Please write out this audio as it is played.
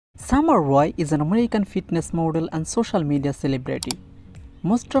Sommer is an American fitness model and social media celebrity.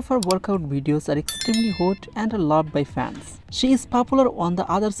 Most of her workout videos are extremely hot and are loved by fans. She is popular on the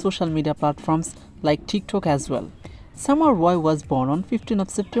other social media platforms like TikTok as well. Sommer was born on 15th of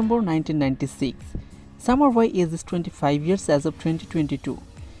September 1996. Sommer is 25 years as of 2022.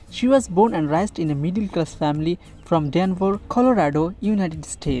 She was born and raised in a middle-class family from Denver, Colorado, United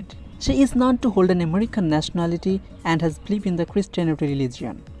States. She is known to hold an American nationality and has believed in the Christianity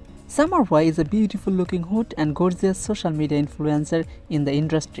religion. Sommer is a beautiful-looking hot and gorgeous social media influencer in the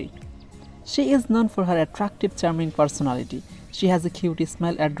industry. She is known for her attractive, charming personality. She has a cute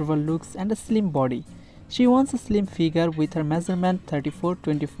smile, adorable looks, and a slim body. She wants a slim figure with her measurement 34,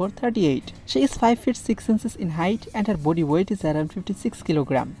 24, 38. She is 5 feet 6 inches in height and her body weight is around 56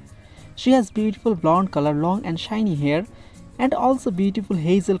 kg. She has beautiful blonde color, long and shiny hair, and also beautiful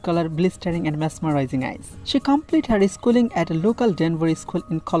hazel color, blistering and mesmerizing eyes. She completed her schooling at a local Denver school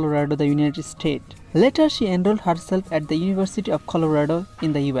in Colorado, the United States. Later, she enrolled herself at the University of Colorado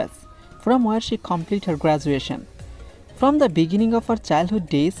in the US, from where she completed her graduation. From the beginning of her childhood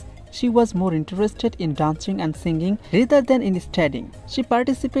days, she was more interested in dancing and singing rather than in studying. She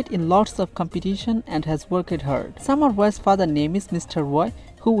participated in lots of competition and has worked hard. Sommer's father's name is Mr. Roy,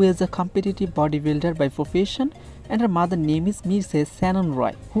 who is a competitive bodybuilder by profession, and her mother's name is Mrs. Shannon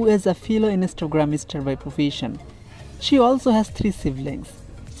Roy, who is a fellow Instagrammer by profession. She also has 3 siblings.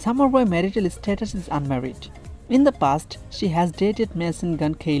 Sommer's marital status is unmarried. In the past, she has dated Mason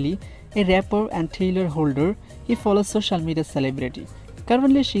Gun Kelly, a rapper and Taylor Holder. He follows social media celebrity.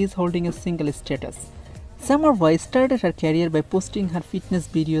 Currently, she is holding a single status. Sommer started her career by posting her fitness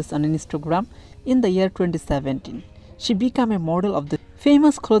videos on Instagram in the year 2017. She became a model of the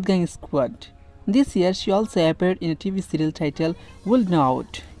famous Clothing Squad. This year, she also appeared in a TV serial titled Will Know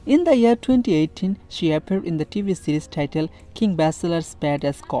Out. In the year 2018, she appeared in the TV series titled King Bachelor's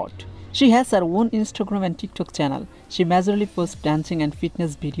Badass Court. She has her own Instagram and TikTok channel. She majorly posts dancing and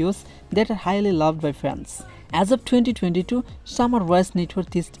fitness videos that are highly loved by fans. As of 2022, Sommer's net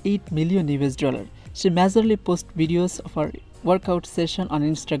worth is $8 million. She majorly posts videos of her workout session on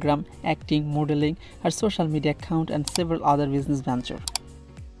Instagram, acting, modeling, her social media account, and several other business ventures.